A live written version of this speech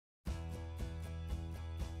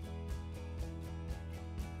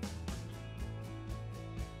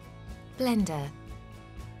Blender.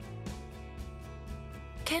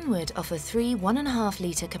 Kenwood offer 3 1.5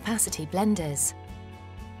 litre capacity blenders.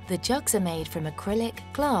 The jugs are made from acrylic,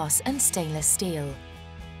 glass and stainless steel.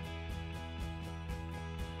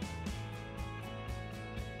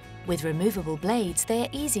 With removable blades, they are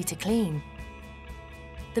easy to clean.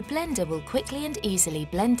 The blender will quickly and easily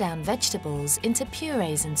blend down vegetables into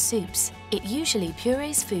purees and soups. It usually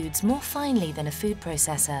purees foods more finely than a food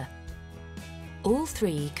processor. All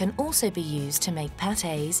 3 can also be used to make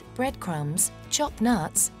pâtés, breadcrumbs, chop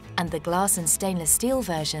nuts, and the glass and stainless steel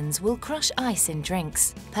versions will crush ice in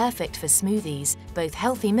drinks, perfect for smoothies, both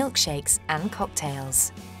healthy milkshakes and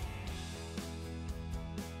cocktails.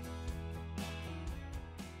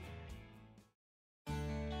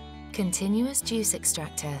 Continuous juice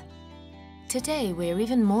extractor. Today we're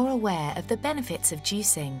even more aware of the benefits of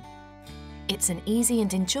juicing. It's an easy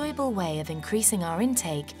and enjoyable way of increasing our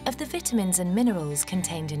intake of the vitamins and minerals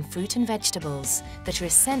contained in fruit and vegetables that are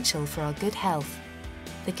essential for our good health.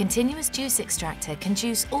 The continuous juice extractor can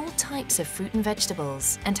juice all types of fruit and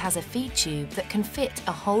vegetables and has a feed tube that can fit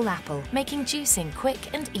a whole apple, making juicing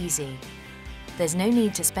quick and easy. There's no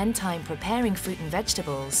need to spend time preparing fruit and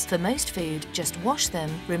vegetables. For most food, just wash them,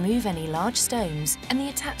 remove any large stones, and the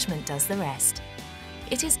attachment does the rest.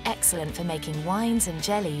 It is excellent for making wines and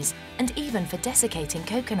jellies, and even for desiccating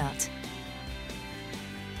coconut.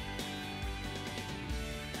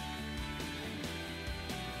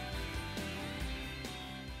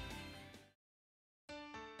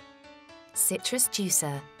 Citrus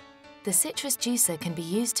juicer. The citrus juicer can be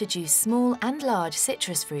used to juice small and large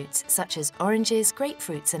citrus fruits such as oranges,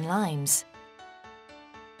 grapefruits and limes.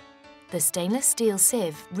 The stainless steel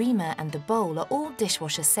sieve, reamer and the bowl are all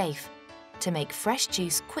dishwasher safe to make fresh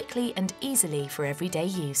juice quickly and easily for everyday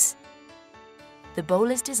use. The bowl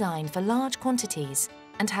is designed for large quantities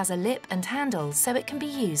and has a lip and handle so it can be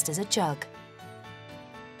used as a jug.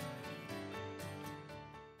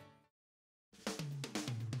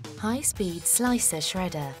 High-speed slicer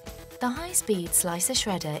shredder. The high-speed slicer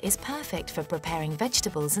shredder is perfect for preparing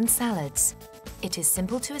vegetables and salads. It is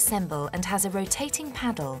simple to assemble and has a rotating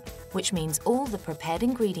paddle, which means all the prepared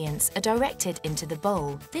ingredients are directed into the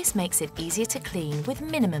bowl. This makes it easier to clean with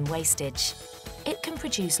minimum wastage. It can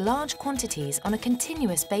produce large quantities on a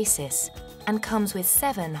continuous basis and comes with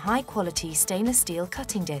 7 high-quality stainless steel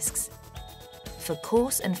cutting discs for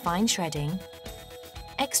coarse and fine shredding,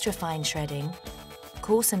 extra fine shredding,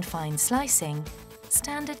 coarse and fine slicing,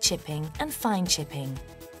 standard chipping and fine chipping.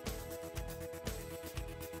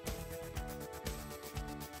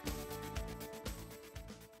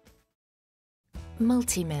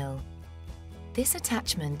 Multi-mill. This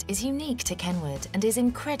attachment is unique to Kenwood and is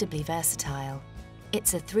incredibly versatile.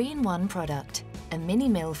 It's a 3-in-1 product, a mini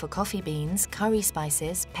mill for coffee beans, curry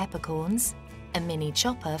spices, peppercorns, a mini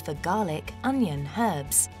chopper for garlic, onion,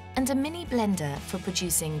 herbs, and a mini blender for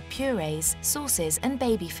producing purees, sauces and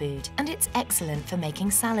baby food, and it's excellent for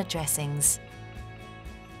making salad dressings.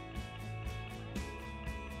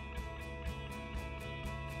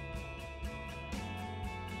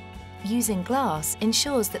 Using glass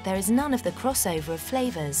ensures that there is none of the crossover of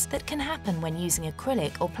flavours that can happen when using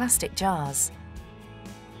acrylic or plastic jars.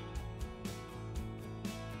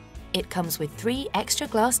 It comes with 3 extra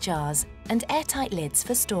glass jars and airtight lids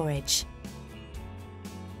for storage.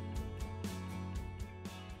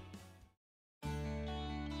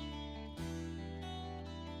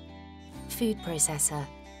 Food processor.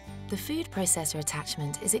 The food processor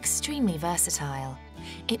attachment is extremely versatile.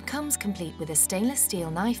 It comes complete with a stainless steel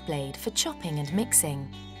knife blade for chopping and mixing.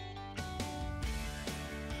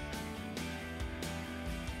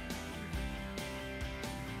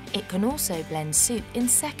 It can also blend soup in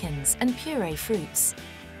seconds and puree fruits.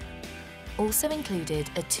 Also included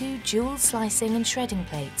are 2 dual slicing and shredding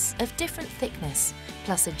plates of different thickness,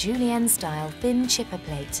 plus a julienne-style thin chipper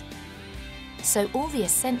plate. So all the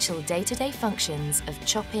essential day-to-day functions of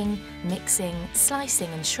chopping, mixing, slicing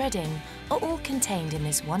and shredding are all contained in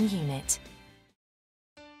this one unit.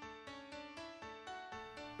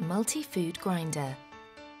 Multi-food grinder.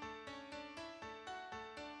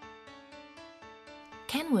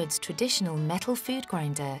 Kenwood's traditional metal food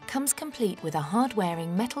grinder comes complete with a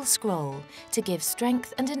hard-wearing metal scroll to give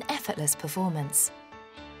strength and an effortless performance.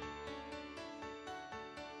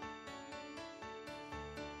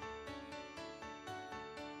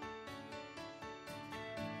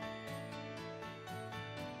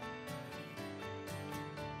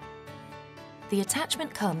 The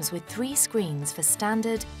attachment comes with 3 screens for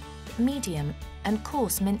standard, medium and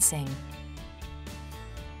coarse mincing.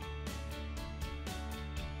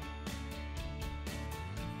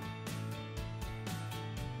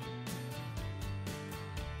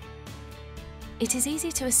 It is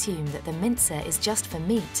easy to assume that the mincer is just for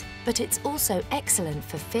meat, but it's also excellent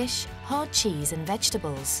for fish, hard cheese and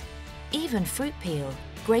vegetables. Even fruit peel,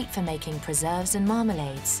 great for making preserves and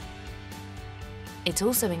marmalades. It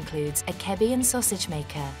also includes a kebby and sausage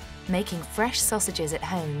maker. Making fresh sausages at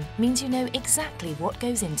home means you know exactly what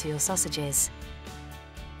goes into your sausages.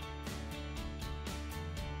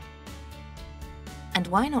 And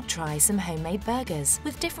why not try some homemade burgers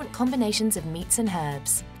with different combinations of meats and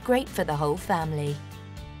herbs? Great for the whole family.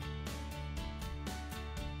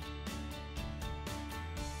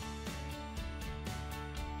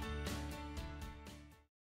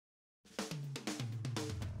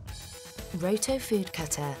 Roto food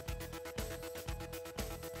cutter.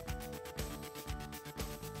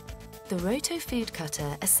 The Roto food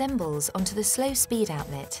cutter assembles onto the slow speed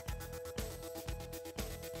outlet.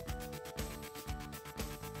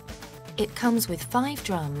 It comes with 5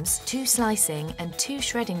 drums, 2 slicing and 2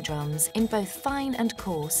 shredding drums in both fine and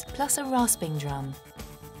coarse, plus a rasping drum.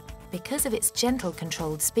 Because of its gentle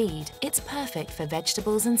controlled speed, it's perfect for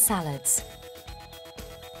vegetables and salads.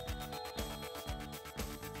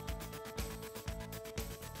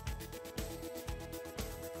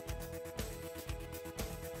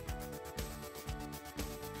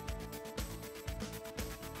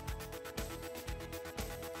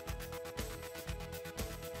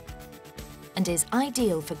 And is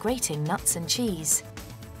ideal for grating nuts and cheese.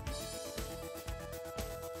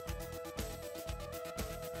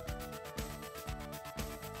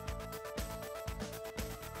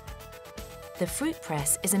 The fruit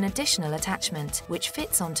press is an additional attachment which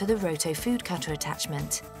fits onto the Roto food cutter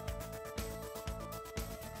attachment.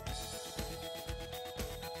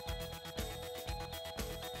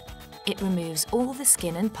 It removes all the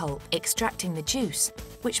skin and pulp, extracting the juice,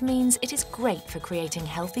 which means it is great for creating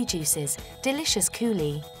healthy juices, delicious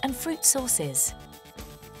coulis, and fruit sauces.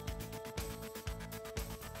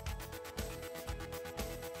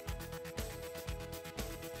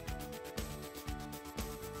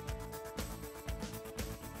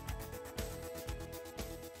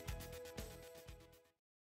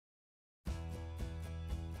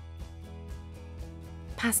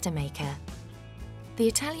 Pasta maker. The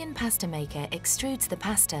Italian pasta maker extrudes the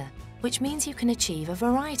pasta, which means you can achieve a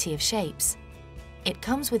variety of shapes. It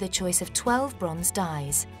comes with a choice of 12 bronze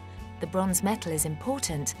dies. The bronze metal is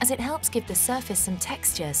important as it helps give the surface some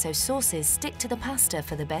texture so sauces stick to the pasta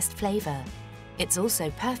for the best flavour. It's also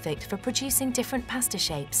perfect for producing different pasta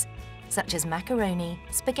shapes, such as macaroni,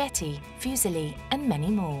 spaghetti, fusilli, and many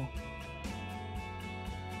more.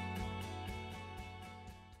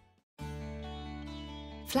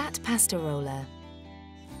 Flat pasta roller.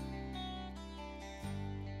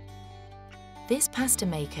 This pasta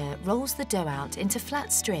maker rolls the dough out into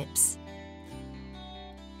flat strips.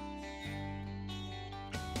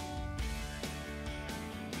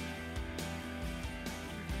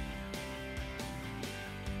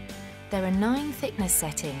 There are 9 thickness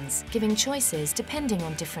settings, giving choices depending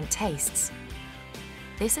on different tastes.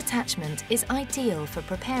 This attachment is ideal for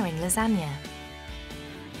preparing lasagna.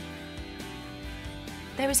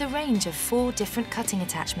 There is a range of 4 different cutting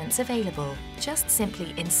attachments available. Just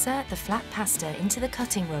simply insert the flat pasta into the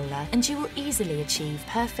cutting roller and you will easily achieve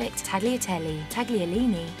perfect tagliatelle,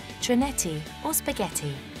 tagliolini, trinetti or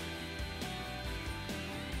spaghetti.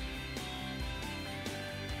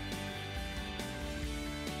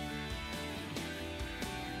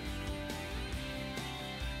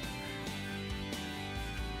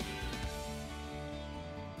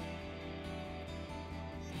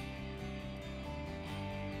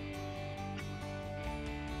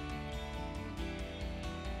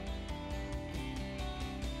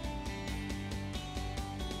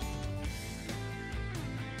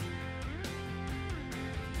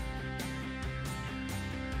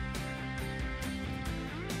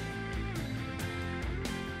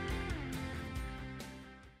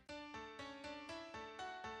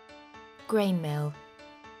 Grain mill.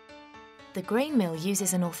 The grain mill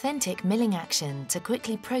uses an authentic milling action to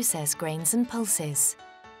quickly process grains and pulses.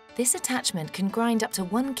 This attachment can grind up to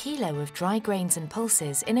 1 kilo of dry grains and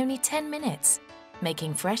pulses in only 10 minutes,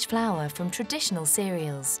 making fresh flour from traditional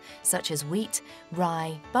cereals such as wheat,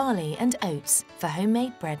 rye, barley and oats for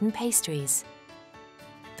homemade bread and pastries.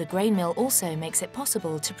 The grain mill also makes it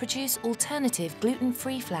possible to produce alternative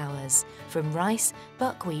gluten-free flours from rice,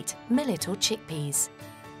 buckwheat, millet or chickpeas.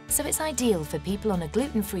 So it's ideal for people on a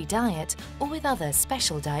gluten-free diet or with other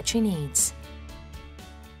special dietary needs.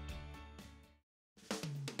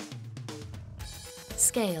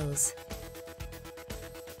 Scales.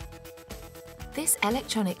 This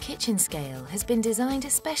electronic kitchen scale has been designed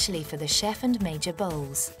especially for the chef and major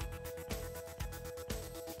bowls.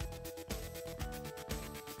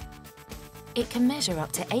 It can measure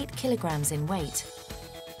up to 8 kilograms in weight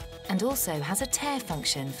and also has a tare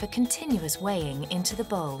function for continuous weighing into the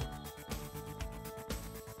bowl.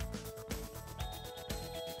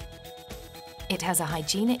 It has a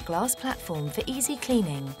hygienic glass platform for easy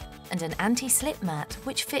cleaning and an anti-slip mat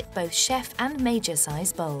which fit both chef and major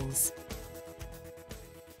size bowls.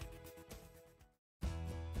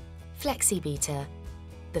 Flexi Beater.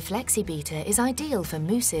 The Flexi Beater is ideal for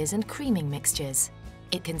mousses and creaming mixtures.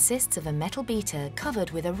 It consists of a metal beater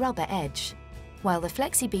covered with a rubber edge. While the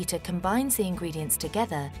Flexi Beater combines the ingredients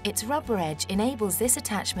together, its rubber edge enables this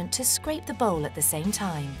attachment to scrape the bowl at the same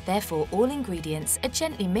time. Therefore, all ingredients are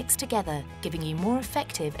gently mixed together, giving you more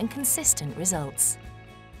effective and consistent results.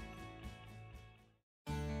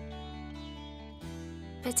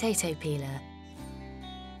 Potato peeler.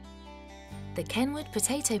 The Kenwood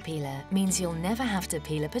potato peeler means you'll never have to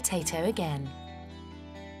peel a potato again.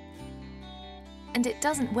 And it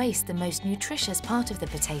doesn't waste the most nutritious part of the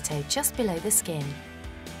potato just below the skin.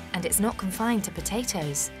 And it's not confined to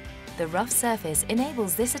potatoes. The rough surface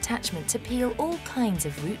enables this attachment to peel all kinds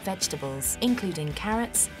of root vegetables, including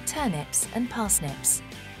carrots, turnips and parsnips.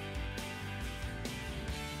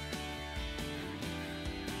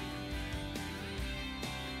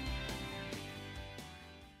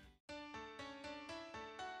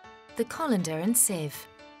 The colander and sieve.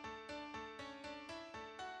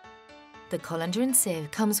 The colander and sieve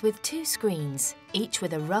comes with 2 screens, each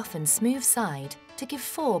with a rough and smooth side, to give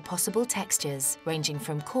 4 possible textures, ranging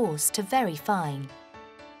from coarse to very fine.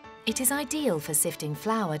 It is ideal for sifting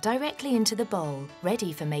flour directly into the bowl,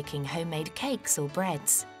 ready for making homemade cakes or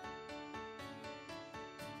breads.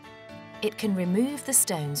 It can remove the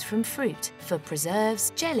stones from fruit for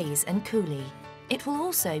preserves, jellies and coulis. It will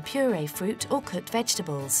also puree fruit or cooked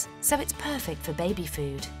vegetables, so it's perfect for baby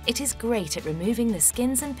food. It is great at removing the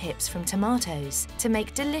skins and pips from tomatoes to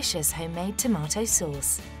make delicious homemade tomato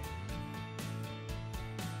sauce.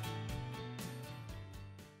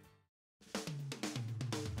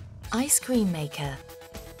 Ice cream maker.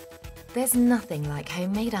 There's nothing like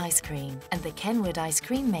homemade ice cream, and the Kenwood ice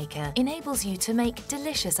cream maker enables you to make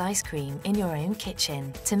delicious ice cream in your own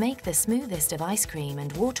kitchen. To make the smoothest of ice cream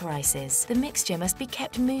and water ices, the mixture must be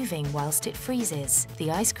kept moving whilst it freezes.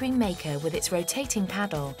 The ice cream maker with its rotating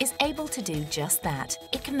paddle is able to do just that.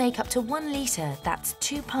 It can make up to 1 litre, that's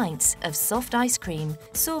 2 pints, of soft ice cream,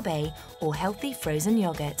 sorbet or healthy frozen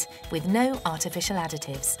yoghurt with no artificial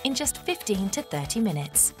additives in just 15 to 30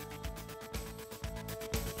 minutes.